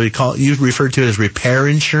warranty, as you refer to it as repair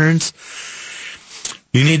insurance.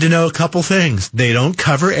 You need to know a couple things. They don't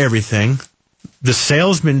cover everything. The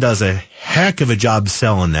salesman does a heck of a job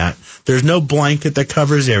selling that. There's no blanket that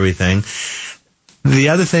covers everything. The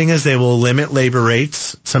other thing is they will limit labor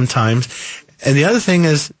rates sometimes. And the other thing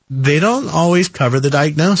is they don't always cover the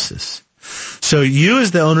diagnosis. So you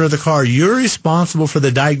as the owner of the car, you're responsible for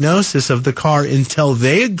the diagnosis of the car until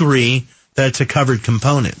they agree that it's a covered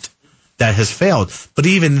component that has failed. But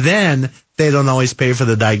even then, they don't always pay for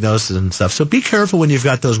the diagnosis and stuff. So be careful when you've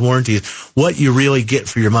got those warranties, what you really get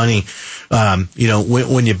for your money,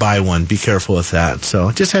 when you buy one. Be careful with that.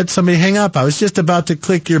 So just had somebody hang up. I was just about to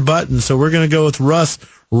click your button. So we're going to go with Russ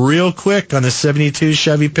real quick on a 72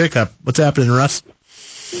 Chevy pickup. What's happening, Russ?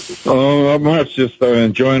 Oh, not much. Just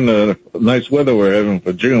enjoying the nice weather we're having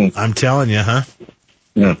for June. I'm telling you, huh?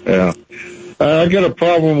 Yeah. I got a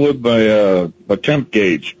problem with my temp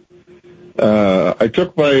gauge. I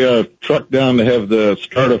took my truck down to have the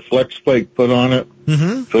starter flex plate put on it.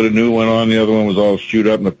 Put a new one on. The other one was all chewed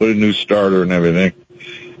up, and I put a new starter and everything.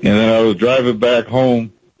 And then I was driving back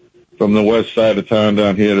home from the west side of town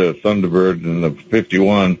down here to Thunderbird in the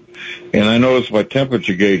 51, and I noticed my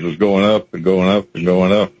temperature gauge was going up and going up and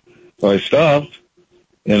going up. So I stopped,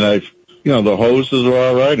 and the hoses were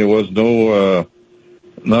all right. There was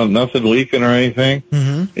nothing leaking or anything.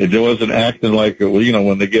 It wasn't acting like it.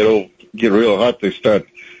 When they get real hot,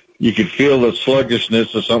 you could feel the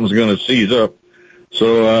sluggishness or something's going to seize up.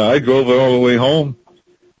 So I drove it all the way home,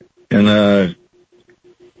 and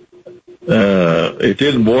it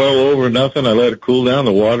didn't boil over or nothing. I let it cool down.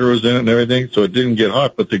 The water was in it and everything, so it didn't get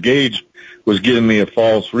hot. But the gauge was giving me a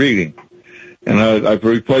false reading. And I've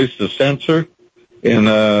replaced the sensor, and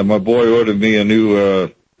my boy ordered me a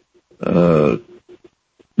new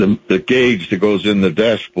the gauge that goes in the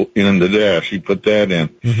dash. He put that in,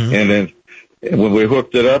 and then when we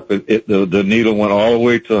hooked it up, the needle went all the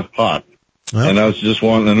way to hot. And I was just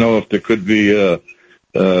wanting to know if there could be a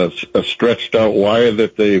stretched out wire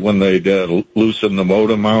that when they loosen the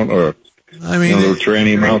motor mount or the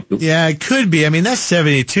tranny mount. Yeah, it could be. I mean, that's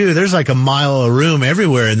 72. There's like a mile of room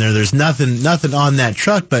everywhere in there. There's nothing on that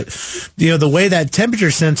truck. But the way that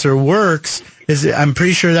temperature sensor works is, I'm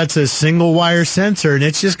pretty sure that's a single wire sensor, and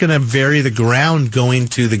it's just going to vary the ground going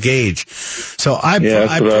to the gauge. So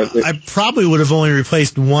I probably would have only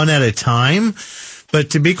replaced one at a time.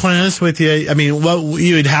 But to be quite honest with you, I mean, what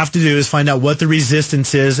you would have to do is find out what the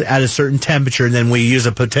resistance is at a certain temperature, and then we use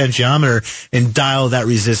a potentiometer and dial that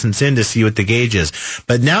resistance in to see what the gauge is.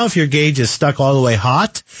 But now if your gauge is stuck all the way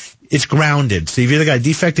hot, it's grounded. So you've either got a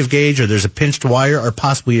defective gauge or there's a pinched wire or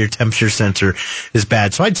possibly your temperature sensor is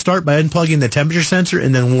bad. So I'd start by unplugging the temperature sensor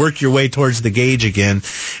and then work your way towards the gauge again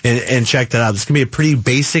and check that out. It's going to be a pretty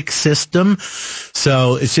basic system.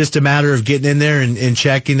 So it's just a matter of getting in there and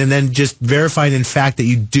checking and then just verifying in fact that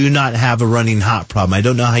you do not have a running hot problem. I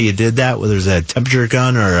don't know how you did that, whether it's a temperature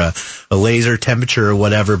gun or a laser temperature or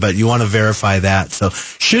whatever, but you want to verify that. So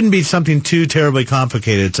shouldn't be something too terribly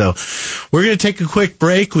complicated. So we're going to take a quick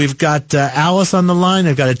break. We've got Alice on the line.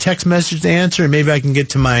 I've got a text message to answer, and maybe I can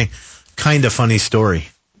get to my kind of funny story.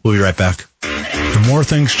 We'll be right back. The more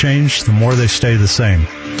things change, the more they stay the same.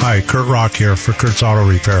 Hi, Kurt Rock here for Kurt's Auto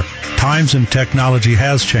Repair. Times and technology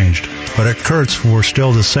has changed, but at Kurt's, we're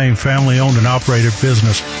still the same family-owned and operated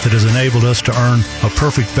business that has enabled us to earn a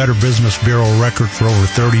perfect Better Business Bureau record for over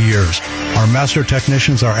 30 years. Our master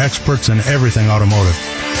technicians are experts in everything automotive,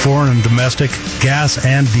 foreign and domestic, gas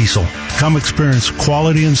and diesel. Come experience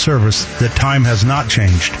quality and service that time has not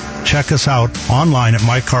changed. Check us out online at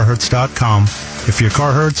mycarhurts.com. If your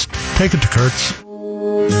car hurts, take it to Kurt's.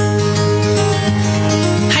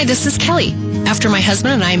 Hi, this is Kelly. After my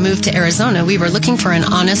husband and I moved to Arizona, we were looking for an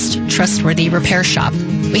honest, trustworthy repair shop.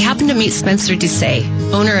 We happened to meet Spencer Doucet,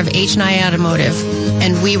 owner of H&I Automotive,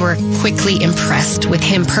 and we were quickly impressed with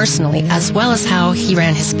him personally, as well as how he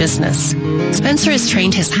ran his business. Spencer has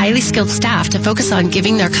trained his highly skilled staff to focus on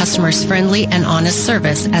giving their customers friendly and honest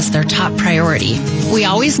service as their top priority. We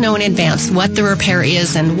always know in advance what the repair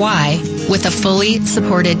is and why, with a fully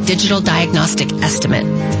supported digital diagnostic estimate.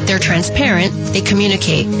 They're transparent, they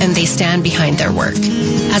communicate, and they stand behind their work.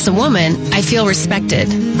 As a woman, I feel respected.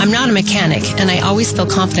 I'm not a mechanic, and I always feel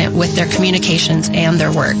confident with their communications and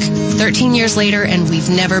their work. 13 years later, and we've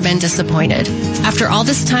never been disappointed. After all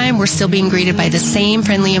this time, we're still being greeted by the same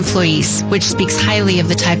friendly employees, which speaks highly of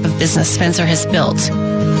the type of business Spencer has built.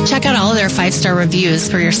 Check out all of their 5-star reviews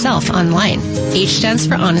for yourself online. H stands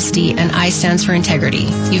for honesty, and I stands for integrity.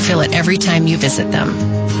 You feel it every time you visit them.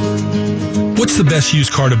 What's the best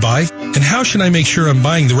used car to buy? And how should I make sure I'm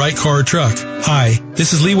buying the right car or truck? Hi,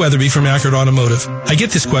 this is Lee Weatherby from Accurate Automotive. I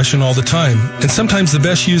get this question all the time, and sometimes the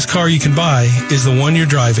best used car you can buy is the one you're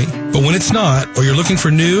driving. But when it's not, or you're looking for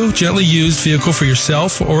a new, gently used vehicle for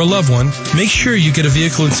yourself or a loved one, make sure you get a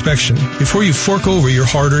vehicle inspection before you fork over your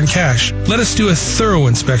hard-earned cash. Let us do a thorough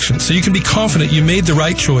inspection so you can be confident you made the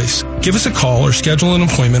right choice. Give us a call or schedule an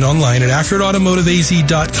appointment online at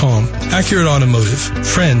AccurateAutomotiveAZ.com. Accurate Automotive.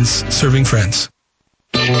 Friends serving friends.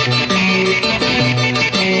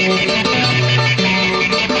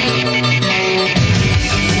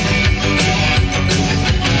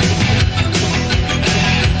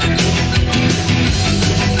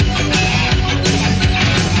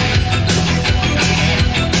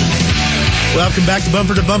 Welcome back to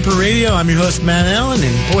Bumper Radio. I'm your host, Matt Allen,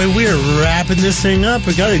 and boy, we are wrapping this thing up.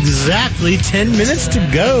 We got exactly 10 minutes to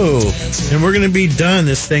go, and we're going to be done.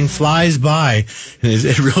 This thing flies by, and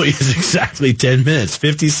it really is exactly 10 minutes,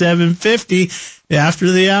 57:50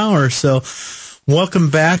 after the hour. So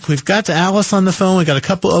welcome back. We've got Alice on the phone. We got a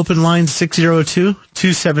couple open lines,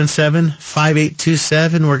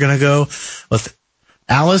 602-277-5827. We're going to go with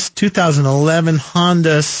Alice, 2011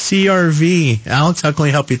 Honda CRV. Alex, how can we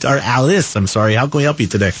help you? Or Alice, I'm sorry. How can we help you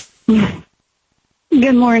today?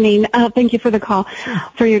 Good morning. Thank you for the call,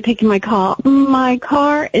 for your taking my call. My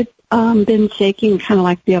car, it's been shaking kind of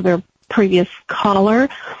like the other previous caller.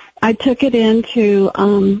 I took it into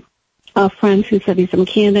a friend who said he's a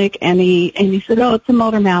mechanic, and he said, oh, it's a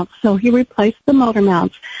motor mount. So he replaced the motor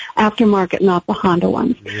mounts, aftermarket, not the Honda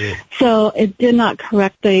ones. Yeah. So it did not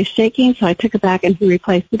correct the shaking, so I took it back and he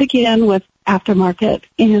replaced it again with aftermarket.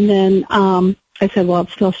 And then I said, well,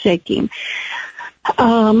 it's still shaking.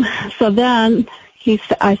 So then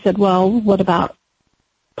I said, well, what about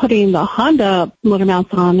putting the Honda motor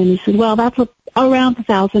mounts on? And he said, well, that's around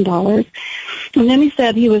 $1,000. And then he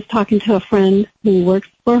said he was talking to a friend who works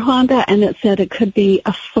for Honda, and it said it could be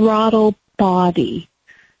a throttle body.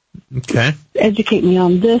 Okay. Educate me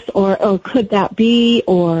on this, or could that be,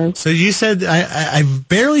 or... So you said, I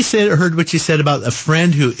barely heard what you said about a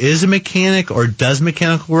friend who is a mechanic or does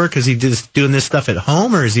mechanical work. Is he just doing this stuff at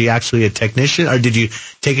home, or is he actually a technician, or did you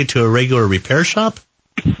take it to a regular repair shop?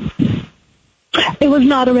 It was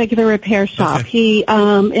not a regular repair shop. Okay. He,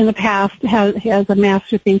 in the past, has a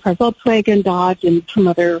master thing for Volkswagen, Dodge, and some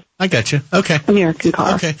other... I got you. Okay. American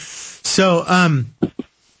car. Okay. So, and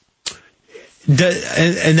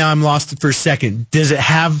now I'm lost for a second. Does it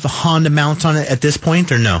have Honda mounts on it at this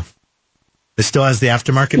point, or no? It still has the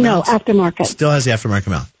aftermarket mount? No, aftermarket. Still has the aftermarket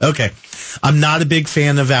mount. Okay. I'm not a big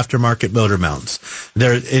fan of aftermarket motor mounts.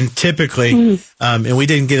 Typically, and we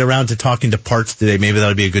didn't get around to talking to parts today. Maybe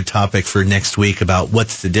that'll be a good topic for next week about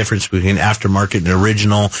what's the difference between aftermarket and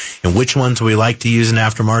original and which ones we like to use in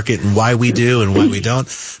aftermarket and why we do and why we don't.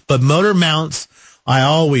 But motor mounts, I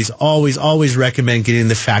always recommend getting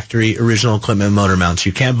the factory original equipment motor mounts.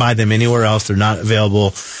 You can't buy them anywhere else. They're not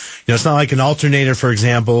available. You know, it's not like an alternator, for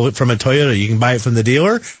example, from a Toyota. You can buy it from the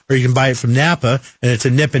dealer or you can buy it from Napa, and it's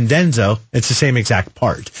a Nip and Denso. It's the same exact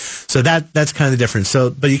part. So that's kind of the difference.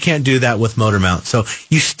 So, but you can't do that with motor mount. So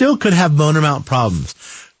you still could have motor mount problems.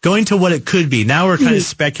 Going to what it could be. Now we're kind of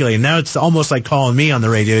speculating. Now it's almost like calling me on the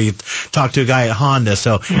radio. You talk to a guy at Honda,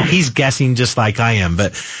 so he's guessing just like I am.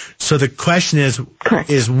 But so the question is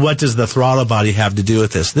what does the throttle body have to do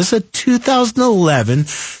with this? This is a 2011,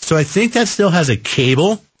 so I think that still has a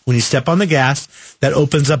cable when you step on the gas that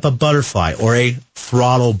opens up a butterfly or a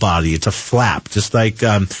throttle body. It's a flap, just like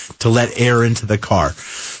to let air into the car.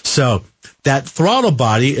 So that throttle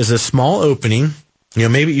body is a small opening. You know,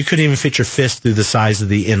 maybe you couldn't even fit your fist through the size of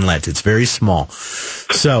the inlet. It's very small.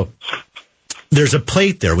 So there's a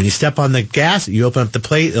plate there. When you step on the gas, you open up the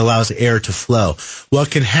plate, it allows air to flow. What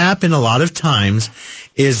can happen a lot of times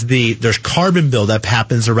is there's carbon buildup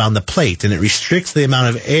happens around the plate, and it restricts the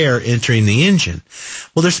amount of air entering the engine.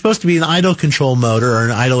 Well, there's supposed to be an idle control motor or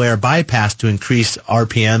an idle air bypass to increase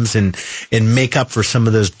RPMs and make up for some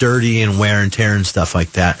of those dirty and wear and tear and stuff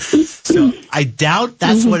like that. So I doubt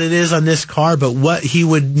that's what it is on this car, but what he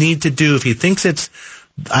would need to do if he thinks it's,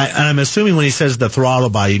 I'm assuming when he says the throttle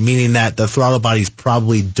body, meaning that the throttle body is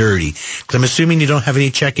probably dirty. Because I'm assuming you don't have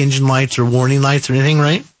any check engine lights or warning lights or anything,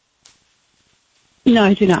 right? No,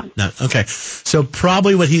 I do not. No. Okay. So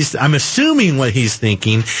probably I'm assuming what he's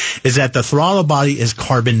thinking is that the throttle body is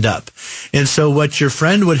carboned up. And so what your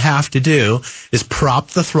friend would have to do is prop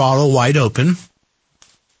the throttle wide open,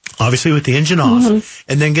 obviously with the engine off,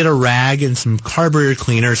 and then get a rag and some carburetor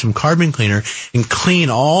cleaner, some carbon cleaner, and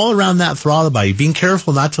clean all around that throttle body. Being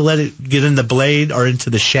careful not to let it get in the blade or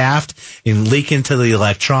into the shaft and leak into the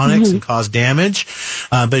electronics and cause damage.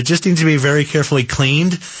 But it just needs to be very carefully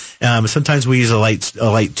cleaned. Sometimes we use a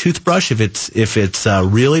light toothbrush if it's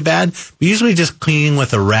really bad. But usually just cleaning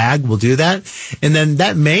with a rag will do that. And then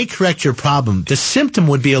that may correct your problem. The symptom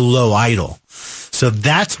would be a low idle. So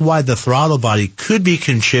that's why the throttle body could be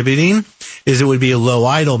contributing, is it would be a low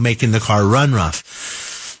idle making the car run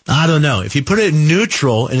rough. I don't know. If you put it in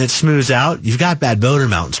neutral and it smooths out, you've got bad motor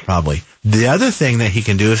mounts probably. The other thing that he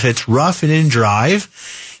can do, if it's rough and in drive,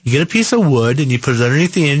 you get a piece of wood and you put it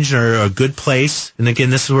underneath the engine or a good place. And again,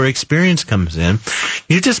 this is where experience comes in.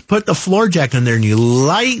 You just put the floor jack in there and you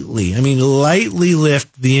lightly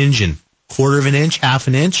lift the engine. 1/4 of an inch, 1/2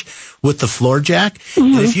 an inch with the floor jack.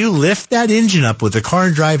 And if you lift that engine up with the car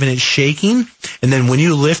in drive and it's shaking, and then when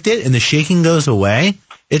you lift it and the shaking goes away,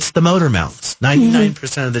 it's the motor mounts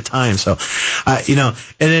 99% of the time. So, and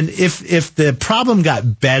then if the problem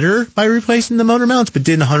got better by replacing the motor mounts but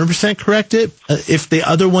didn't 100% correct it, if the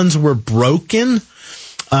other ones were broken,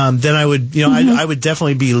 then I would, I would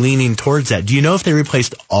definitely be leaning towards that. Do you know if they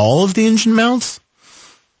replaced all of the engine mounts?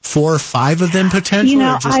 4 or 5 of them potentially,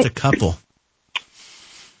 or just a couple?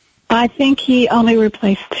 I think he only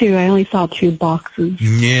replaced 2. I only saw 2 boxes.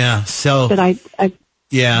 Yeah, so. But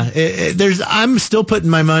yeah, I'm still putting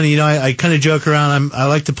my money, I kind of joke around. I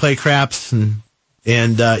like to play craps and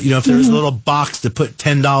if there was a little box to put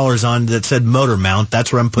 $10 on that said motor mount,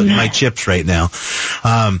 that's where I'm putting my chips right now.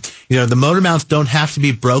 The motor mounts don't have to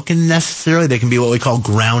be broken necessarily. They can be what we call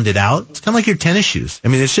grounded out. It's kind of like your tennis shoes. I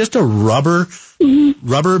mean, it's just a rubber,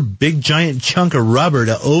 big giant chunk of rubber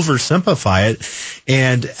to oversimplify it.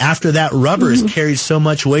 And after that rubber has carried so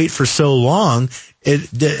much weight for so long, it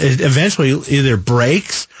eventually either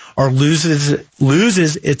breaks or loses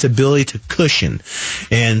its ability to cushion.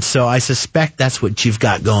 And so I suspect that's what you've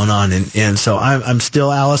got going on. And so I'm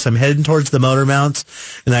still, Alice, I'm heading towards the motor mounts,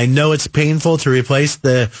 and I know it's painful to replace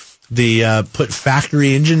the put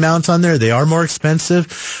factory engine mounts on there. They are more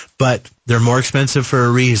expensive, but they're more expensive for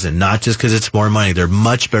a reason, not just because it's more money. They're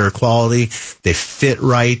much better quality. They fit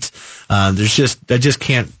right. I just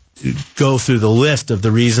can't go through the list of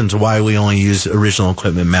the reasons why we only use original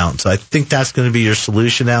equipment mounts. So I think that's going to be your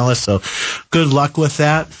solution, Alice. So good luck with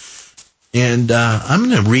that. And I'm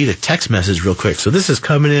going to read a text message real quick. So this is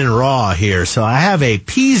coming in raw here. So I have a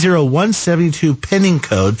P0172 pending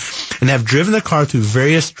code and have driven the car through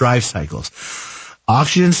various drive cycles.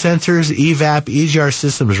 Oxygen sensors, EVAP, EGR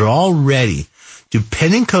systems are all ready. Do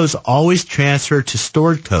pending codes always transfer to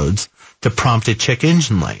stored codes to prompt a check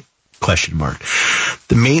engine light? ?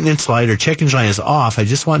 The maintenance light or check engine light is off. I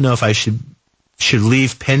just want to know if I should should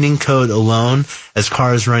leave pending code alone as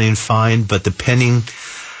car is running fine, but the pending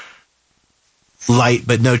light,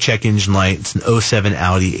 but no check engine light. It's an 07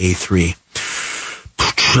 Audi A3.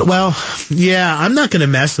 Well, yeah, I'm not going to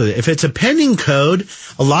mess with it. If it's a pending code,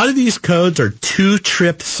 a lot of these codes are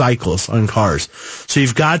 2-trip cycles on cars. So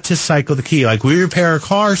you've got to cycle the key. Like, we repair a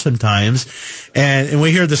car sometimes, and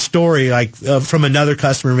we hear the story, like, from another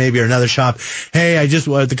customer maybe or another shop. Hey,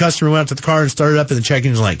 the customer went out to the car and started up and the check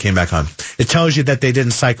engine light came back on. It tells you that they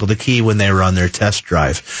didn't cycle the key when they were on their test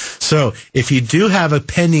drive. So if you do have a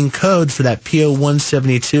pending code for that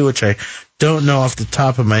PO172, which I don't know off the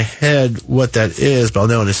top of my head what that is, but I'll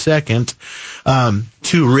know in a second.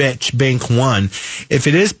 Too Rich, Bank 1. If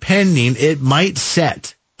it is pending, it might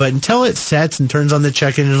set. But until it sets and turns on the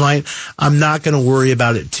check engine light, I'm not going to worry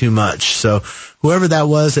about it too much. So whoever that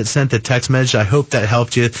was that sent the text message, I hope that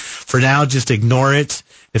helped you. For now, just ignore it.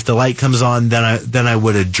 If the light comes on, then I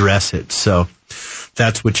would address it. So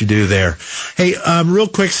that's what you do there. Hey, real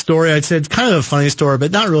quick story. I'd say it's kind of a funny story, but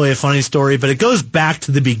not really a funny story, but it goes back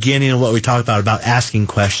to the beginning of what we talked about asking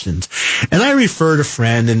questions. And I referred a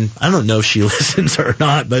friend, and I don't know if she listens or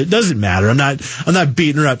not, but it doesn't matter. I'm not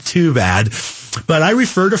beating her up too bad. But I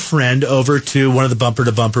referred a friend over to one of the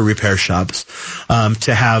bumper-to-bumper repair shops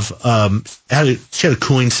to have she had a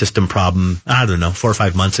cooling system problem, I don't know, 4 or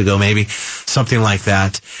 5 months ago maybe, something like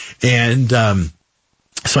that. And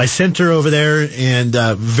so I sent her over there, and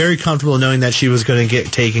very comfortable knowing that she was going to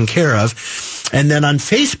get taken care of. And then on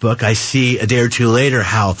Facebook, I see a day or two later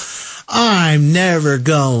how I'm never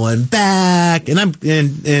going back. And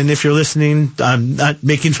if you're listening, I'm not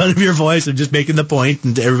making fun of your voice. I'm just making the point,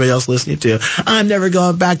 and to everybody else listening too. I'm never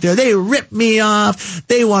going back there. They ripped me off.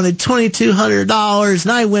 They wanted $2,200,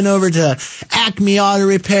 and I went over to Acme Auto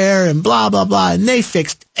Repair and blah, blah, blah, and they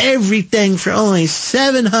fixed everything for only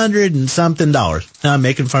 $700 and something. Now I'm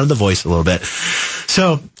making fun of the voice a little bit.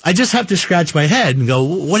 So I just have to scratch my head and go,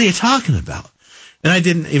 what are you talking about? And I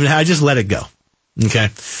just let it go. Okay.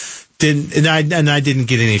 I didn't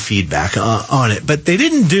get any feedback on it. But they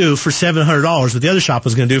didn't do for $700 what the other shop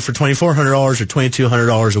was going to do for $2,400 or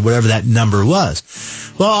 $2,200 or whatever that number was.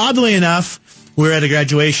 Well, oddly enough, we were at a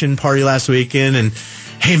graduation party last weekend, and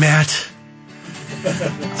hey, Matt,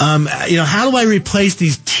 how do I replace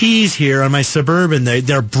these T's here on my Suburban?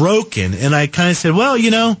 They're broken. And I kind of said, well,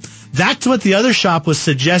 that's what the other shop was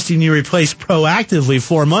suggesting you replace proactively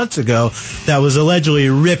 4 months ago that was allegedly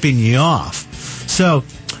ripping you off. So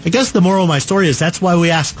I guess the moral of my story is that's why we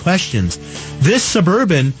ask questions. This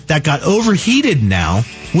Suburban that got overheated now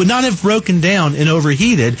would not have broken down and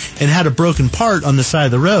overheated and had a broken part on the side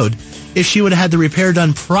of the road if she would have had the repair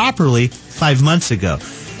done properly 5 months ago.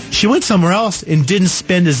 She went somewhere else and didn't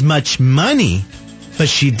spend as much money, but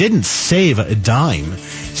she didn't save a dime.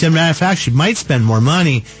 As a matter of fact, she might spend more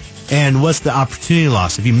money. And what's the opportunity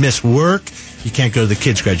loss? If you miss work, you can't go to the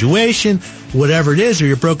kid's graduation, whatever it is, or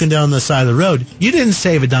you're broken down on the side of the road, you didn't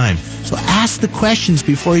save a dime. So ask the questions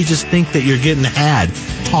before you just think that you're getting had.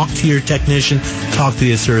 Talk to your technician. Talk to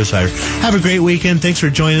the service provider. Have a great weekend. Thanks for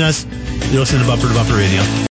joining us. You're listening to Bumper Radio.